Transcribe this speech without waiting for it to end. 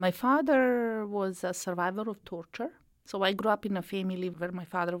My father was a survivor of torture. So I grew up in a family where my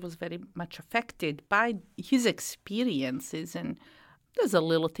father was very much affected by his experiences. And there's a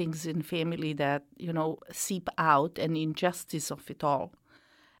little things in family that, seep out, and injustice of it all.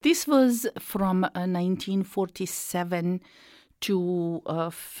 This was from 1947 to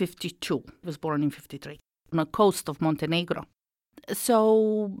 52. I was born in 53 on the coast of Montenegro.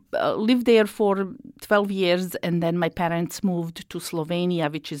 So lived there for 12 years, and then my parents moved to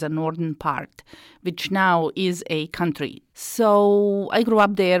Slovenia, which is a northern part, which now is a country. So I grew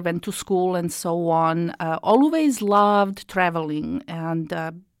up there, went to school and so on. Always loved traveling, and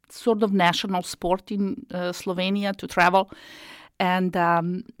sort of national sport in Slovenia to travel. And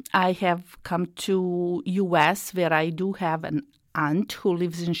I have come to U.S., where I do have an aunt who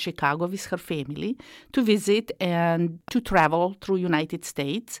lives in Chicago with her family, to visit and to travel through United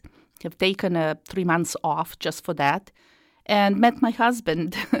States. I've taken 3 months off just for that, and met my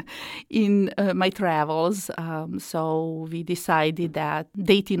husband in my travels. So we decided that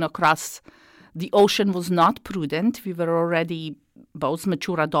dating across the ocean was not prudent. We were already both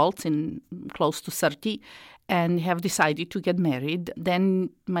mature adults in close to 30, and have decided to get married. Then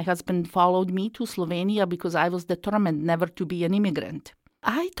my husband followed me to Slovenia because I was determined never to be an immigrant.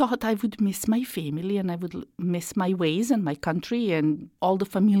 I thought I would miss my family, and I would miss my ways and my country and all the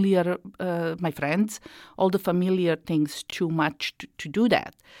familiar, my friends, all the familiar things too much to do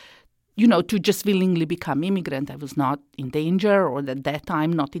that. To just willingly become immigrant. I was not in danger, or at that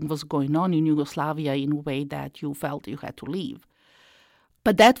time nothing was going on in Yugoslavia in a way that you felt you had to leave.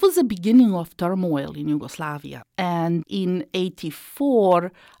 But that was the beginning of turmoil in Yugoslavia. And in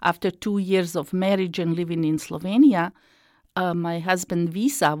 1984, after 2 years of marriage and living in Slovenia, my husband's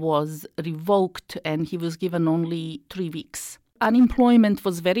visa was revoked, and he was given only 3 weeks. Unemployment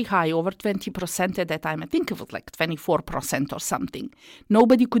was very high, over 20% at that time. I think it was like 24% or something.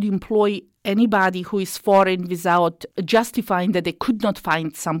 Nobody could employ anybody who is foreign without justifying that they could not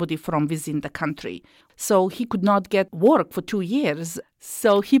find somebody from within the country. So he could not get work for 2 years.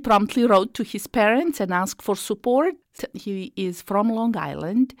 So he promptly wrote to his parents and asked for support. He is from Long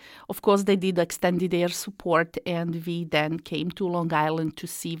Island. Of course, they did extend their support, and we then came to Long Island to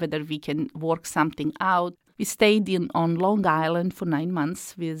see whether we can work something out. We stayed on Long Island for 9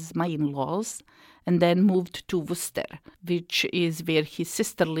 months with my in-laws, and then moved to Worcester, which is where his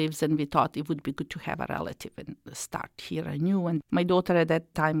sister lives, and we thought it would be good to have a relative and start here anew. And my daughter at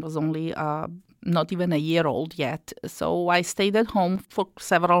that time was only not even a year old yet, so I stayed at home for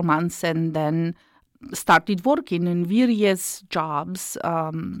several months and then started working in various jobs,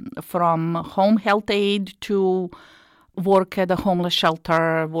 from home health aide to work at a homeless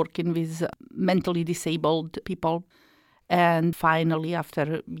shelter, working with mentally disabled people. And finally,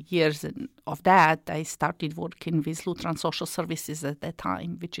 after years of that, I started working with Lutheran Social Services at that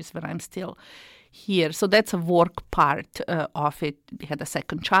time, which is where I'm still here. So that's a work part of it. We had a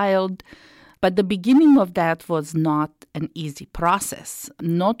second child. But the beginning of that was not an easy process,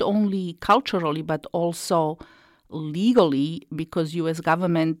 not only culturally, but also legally, because U.S.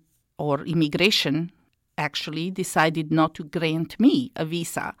 government or immigration actually decided not to grant me a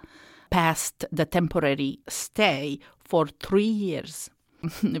visa past the temporary stay for 3 years.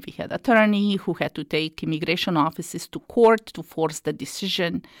 We had an attorney who had to take immigration offices to court to force the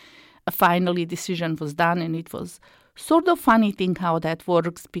decision. Finally, decision was done, and it was sort of funny thing how that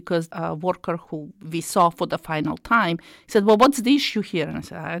works, because a worker who we saw for the final time said, well, what's the issue here? And I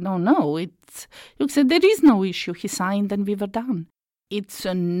said, I don't know. He said, there is no issue. He signed and we were done. It's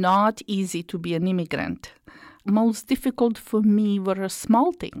not easy to be an immigrant. Most difficult for me were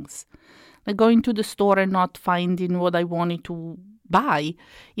small things, like going to the store and not finding what I wanted to buy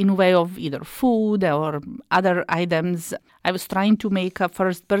in way of either food or other items. I was trying to make a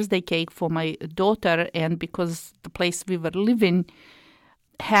first birthday cake for my daughter, and because the place we were living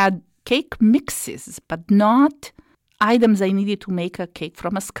had cake mixes, but not items I needed to make a cake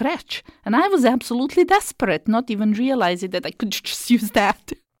from a scratch. And I was absolutely desperate, not even realizing that I could just use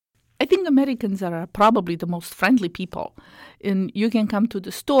that. I think Americans are probably the most friendly people. And you can come to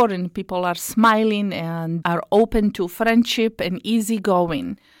the store and people are smiling and are open to friendship and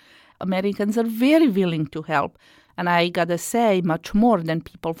easygoing. Americans are very willing to help. And I gotta say, much more than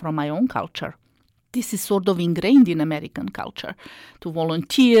people from my own culture. This is sort of ingrained in American culture, to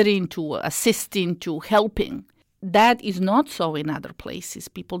volunteering, to assisting, to helping. That is not so in other places.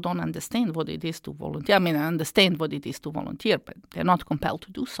 People don't understand what it is to volunteer. I mean, I understand what it is to volunteer, but they're not compelled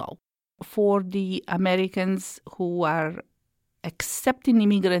to do so. For the Americans who are accepting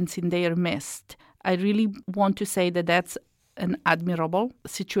immigrants in their midst, I really want to say that that's an admirable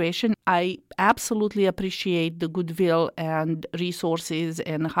situation. I absolutely appreciate the goodwill and resources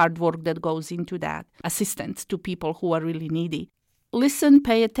and hard work that goes into that, assistance to people who are really needy. Listen,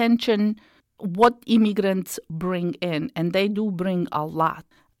 pay attention what immigrants bring in, and they do bring a lot.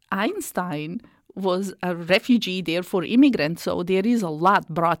 Einstein was a refugee there for immigrants, so there is a lot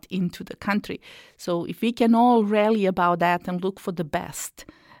brought into the country. So if we can all rally about that and look for the best,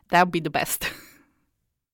 that would be the best.